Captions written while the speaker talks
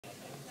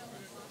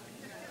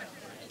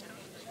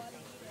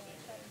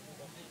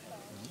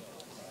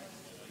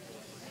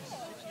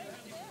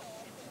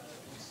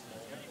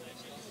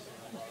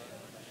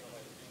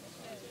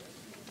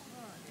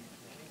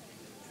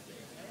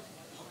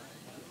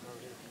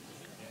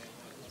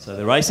So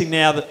they're racing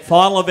now, the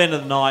final event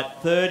of the night,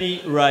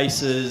 30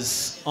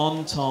 races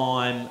on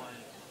time.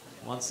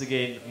 Once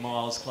again,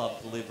 Miles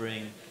Club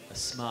delivering a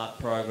smart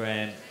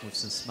program with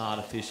some smart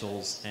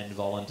officials and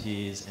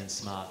volunteers and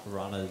smart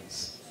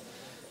runners.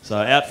 So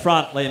out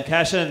front, Liam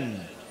Cashin.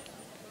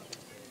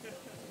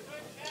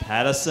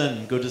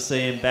 Patterson, good to see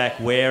him back,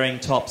 wearing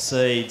top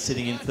seed,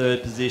 sitting in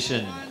third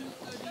position.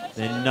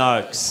 Then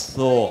Noakes,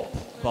 Thorpe,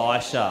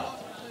 Baisha.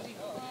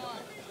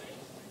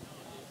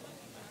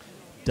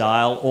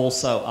 Dale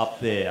also up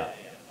there.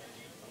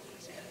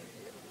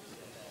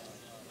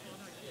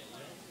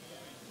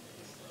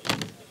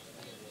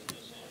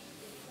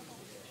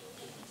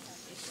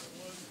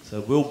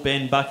 So will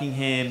Ben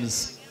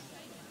Buckingham's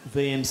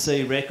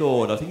VMC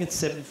record, I think it's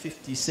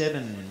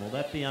 7:57, will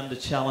that be under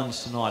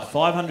challenge tonight?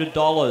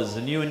 $500,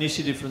 a new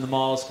initiative from the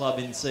Miles Club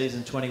in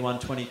season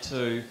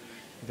 21-22.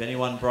 If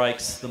anyone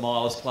breaks the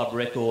Miles Club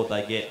record,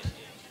 they get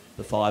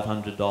the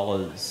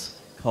 $500,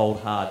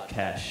 cold hard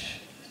cash.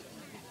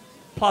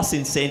 Plus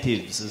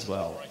incentives as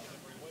well.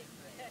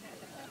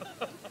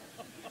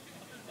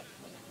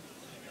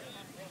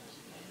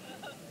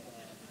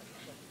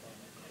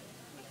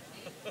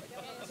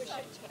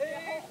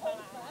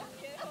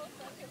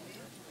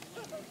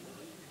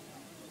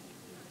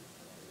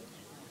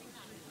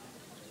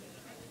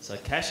 So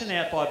Cashin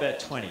out by about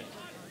 20.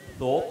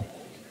 Thorpe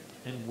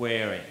and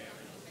Waring.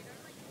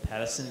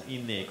 Patterson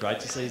in there. Great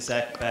to see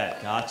Zach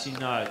back. Archie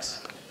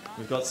Noakes.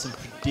 We've got some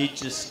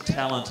prodigious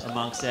talent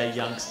amongst our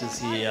youngsters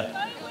here.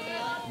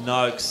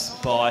 Noakes,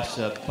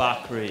 Baisha,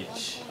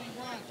 Buckridge,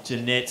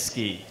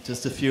 Janetsky,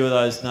 just a few of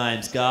those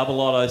names.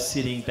 Garbelotto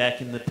sitting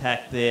back in the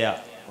pack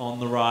there on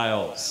the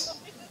rails.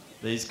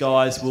 These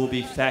guys will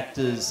be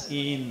factors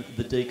in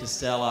the De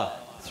Castella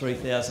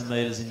 3,000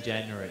 metres in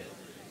January.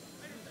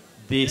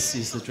 This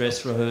is the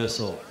dress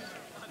rehearsal.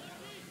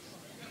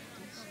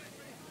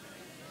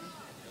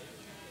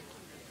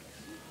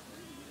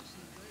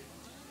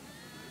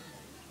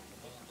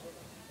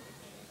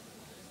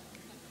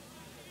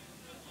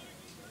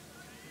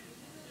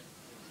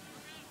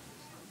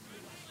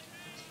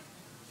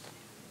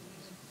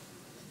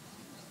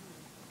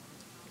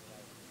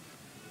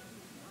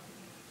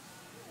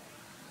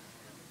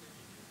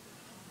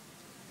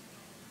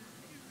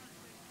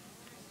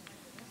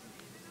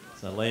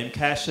 So Liam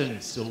Cashin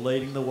still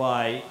leading the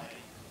way.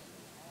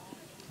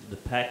 The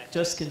pack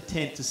just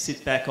content to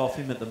sit back off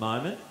him at the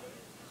moment.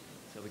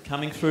 So we're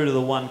coming through to the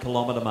 1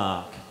 kilometre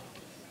mark.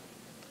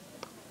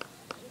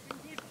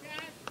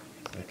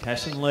 So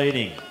Cashin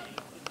leading.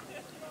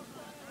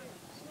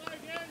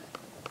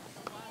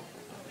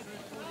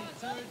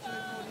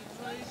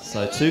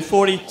 So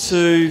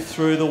 2:42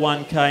 through the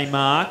 1K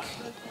mark.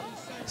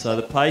 So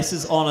the pace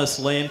is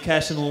honest. Liam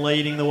Cashin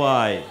leading the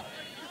way.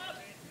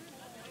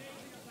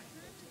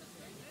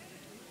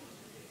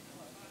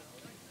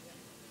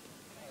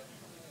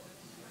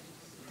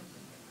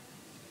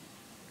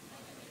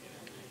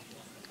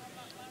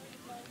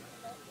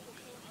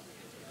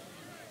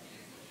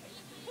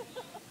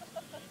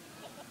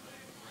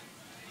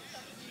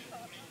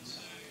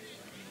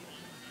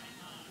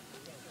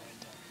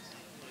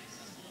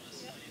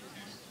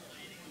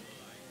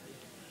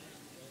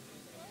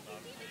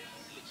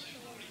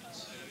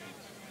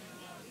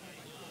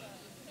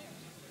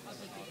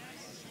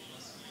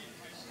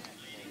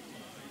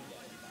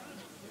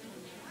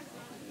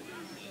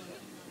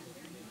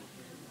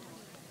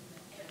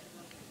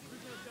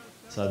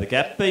 So the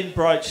gap being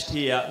broached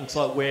here. Looks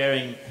like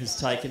Waring has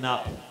taken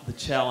up the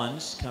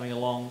challenge, coming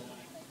along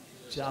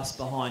just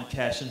behind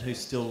Cashin, who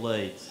still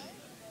leads.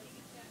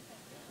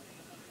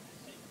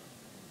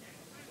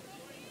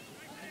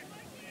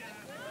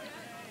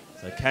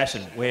 So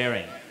Cashin,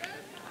 Waring,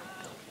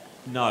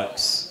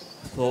 Noakes,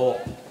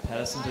 Thorpe,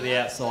 Patterson to the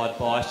outside,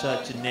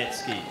 Baisha,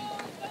 Janetsky.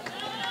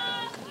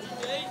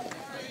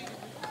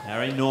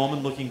 Harry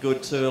Norman looking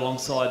good too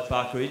alongside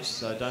Buckridge,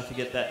 so don't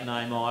forget that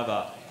name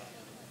either.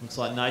 Looks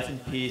like Nathan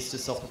Pearce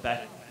just off the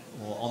back,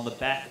 or on the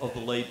back of the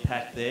lead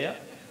pack there.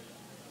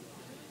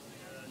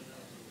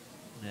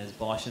 And as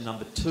Baisha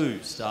number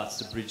 2 starts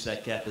to bridge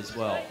that gap as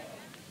well.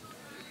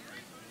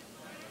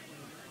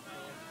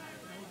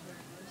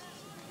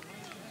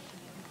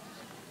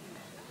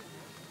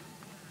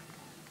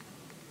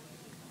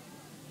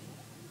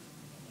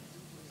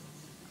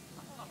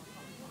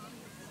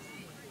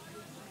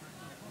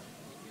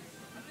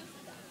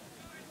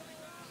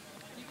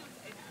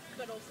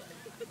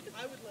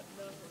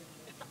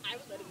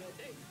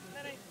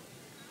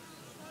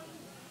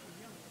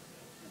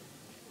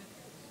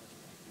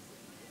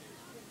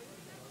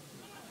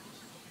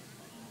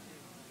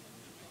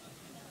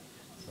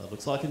 So it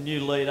looks like a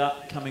new leader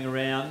coming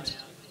around.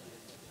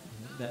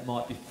 That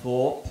might be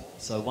Thorpe.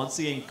 So once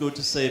again, good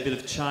to see a bit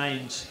of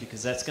change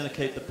because that's going to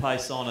keep the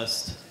pace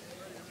honest.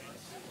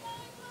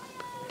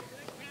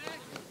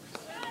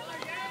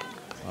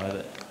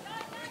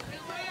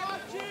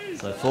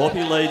 So Thorpe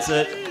leads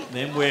it,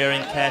 then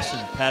Waring, Cashin,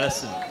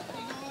 Patterson.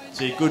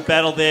 So a good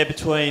battle there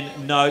between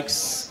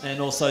Noakes and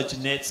also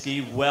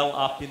Janetsky, well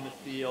up in the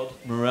field.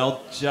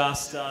 Morel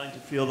just starting to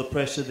feel the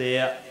pressure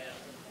there.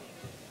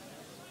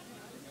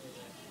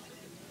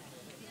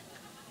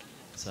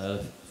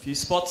 So a few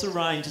spots of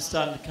rain just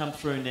starting to come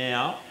through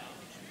now.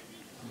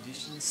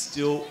 Conditions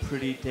still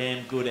pretty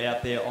damn good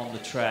out there on the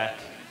track.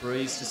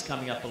 Breeze just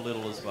coming up a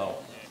little as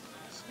well.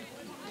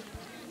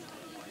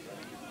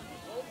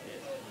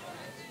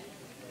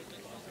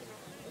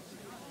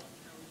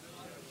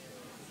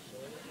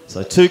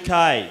 So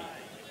 2K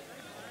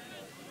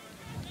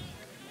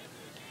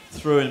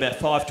through in about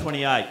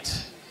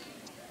 5:28.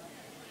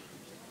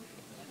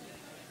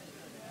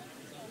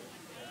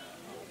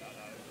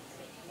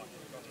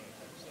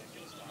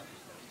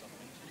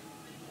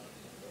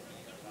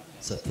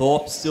 So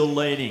Thorpe still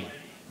leading.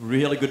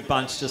 Really good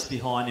bunch just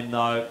behind him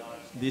though.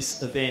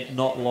 This event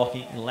not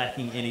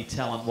lacking any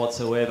talent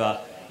whatsoever.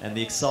 And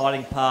the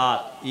exciting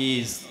part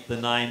is the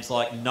names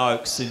like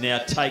Noakes, who now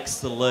takes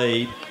the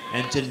lead,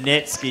 and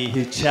Janetsky,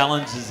 who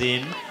challenges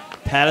him.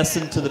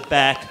 Patterson to the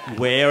back,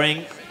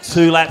 Waring,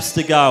 2 laps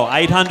to go,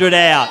 800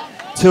 out.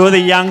 2 of the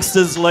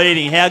youngsters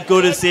leading. How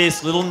good is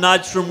this? Little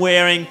nudge from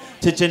Waring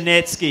to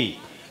Janetsky.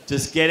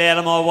 Just get out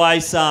of my way,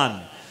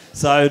 son.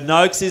 So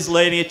Noakes is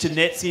leading it,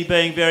 Janetsky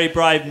being very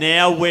brave.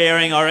 Now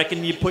Waring, I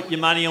reckon you put your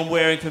money on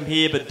Waring from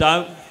here, but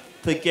don't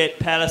forget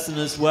Patterson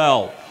as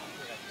well.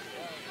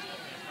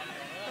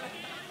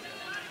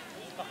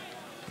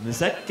 And is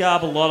that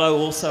Garbalotto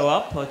also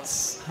up?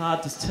 It's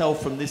hard to tell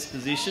from this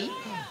position.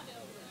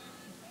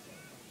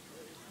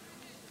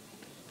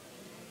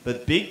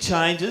 But big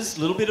changes,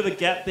 a little bit of a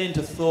gap then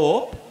to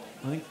Thorpe.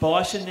 I think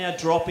Byshan now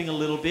dropping a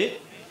little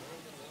bit.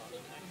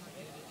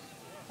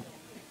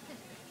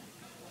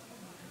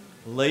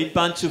 Lead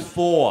bunch of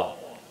 4,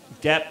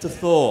 gap to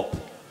Thorpe.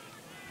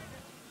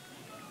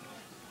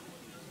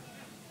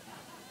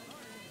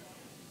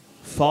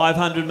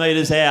 .500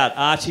 metres out,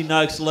 Archie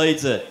Noakes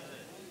leads it.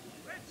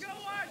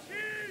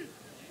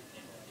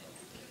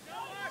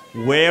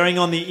 Waring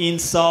on the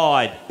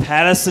inside.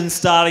 Patterson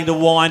starting to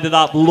wind it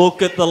up.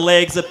 Look at the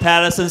legs of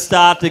Patterson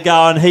start to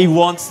go, and he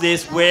wants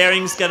this.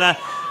 Waring's going to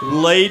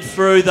lead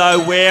through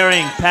though.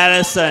 Waring,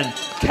 Patterson,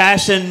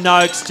 Cashin,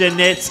 Noakes,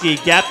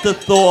 Janetsky, gap to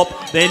Thorpe,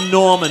 then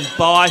Norman,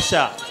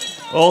 Bysha.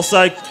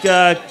 Also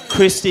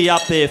Christie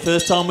up there.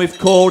 First time we've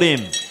called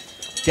him.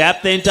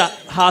 Gap then to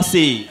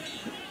Hussey.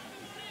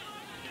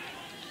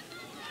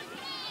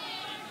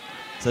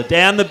 So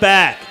down the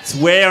back, it's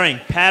Waring,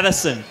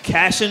 Patterson,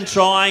 Cashin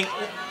trying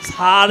as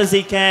hard as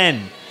he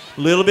can.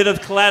 A little bit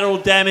of collateral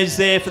damage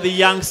there for the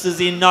youngsters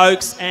in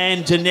Noakes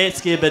and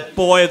Janetsky, but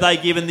boy have they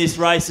given this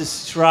race a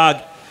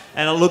shrug.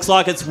 And it looks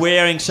like it's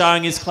Waring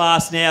showing his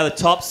class now. The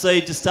top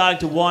seed just starting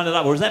to wind it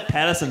up. Or is that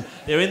Patterson?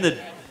 They're in the...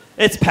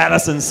 It's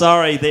Patterson,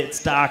 sorry.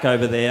 It's dark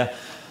over there.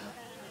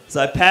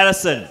 So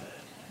Patterson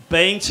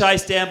being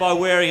chased down by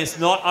Waring. It's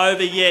not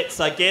over yet.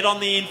 So get on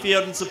the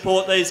infield and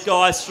support these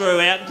guys through.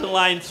 Out into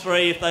lane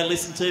 3 if they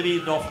listen to me.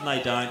 Often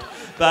they don't.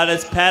 But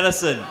it's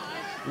Patterson.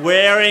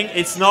 Waring,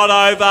 it's not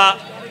over.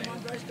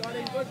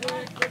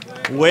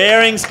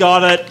 Waring's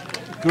got it.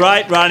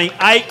 Great running.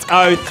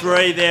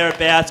 8:03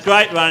 thereabouts.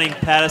 Great running,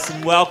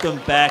 Patterson.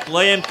 Welcome back.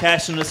 Liam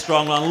Cashin, a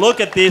strong one.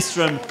 Look at this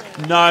from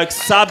Noakes.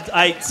 Sub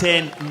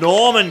 8:10.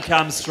 Norman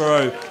comes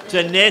through.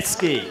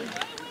 Janetsky.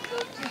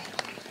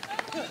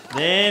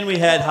 Then we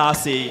had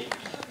Hussey.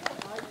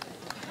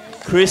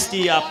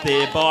 Christie up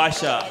there.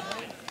 Bysha.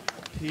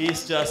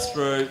 Pierce just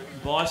through.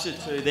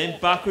 Bysha too. Then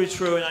Buckeridge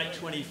through in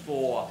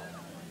 8:24.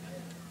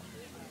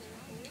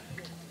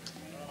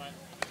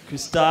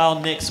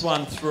 Cristal next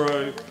one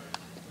through.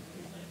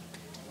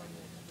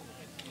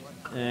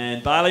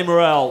 And Bailey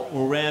Morrell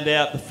will round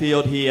out the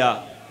field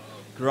here.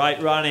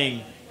 Great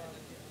running.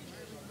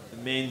 The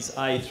men's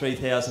A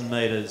 3,000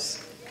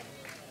 metres.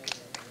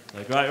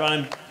 So great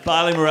running.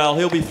 Bailey Morrell,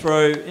 he'll be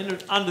through in,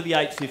 under the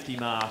 850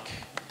 mark.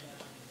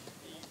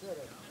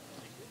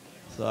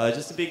 So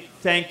just a big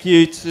thank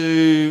you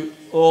to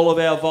all of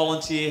our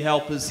volunteer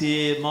helpers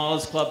here,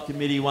 Milers Club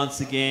Committee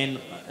once again,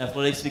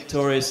 Athletics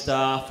Victoria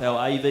staff,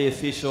 our AV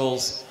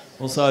officials.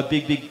 Also a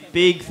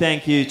big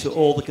thank you to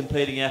all the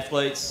competing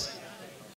athletes.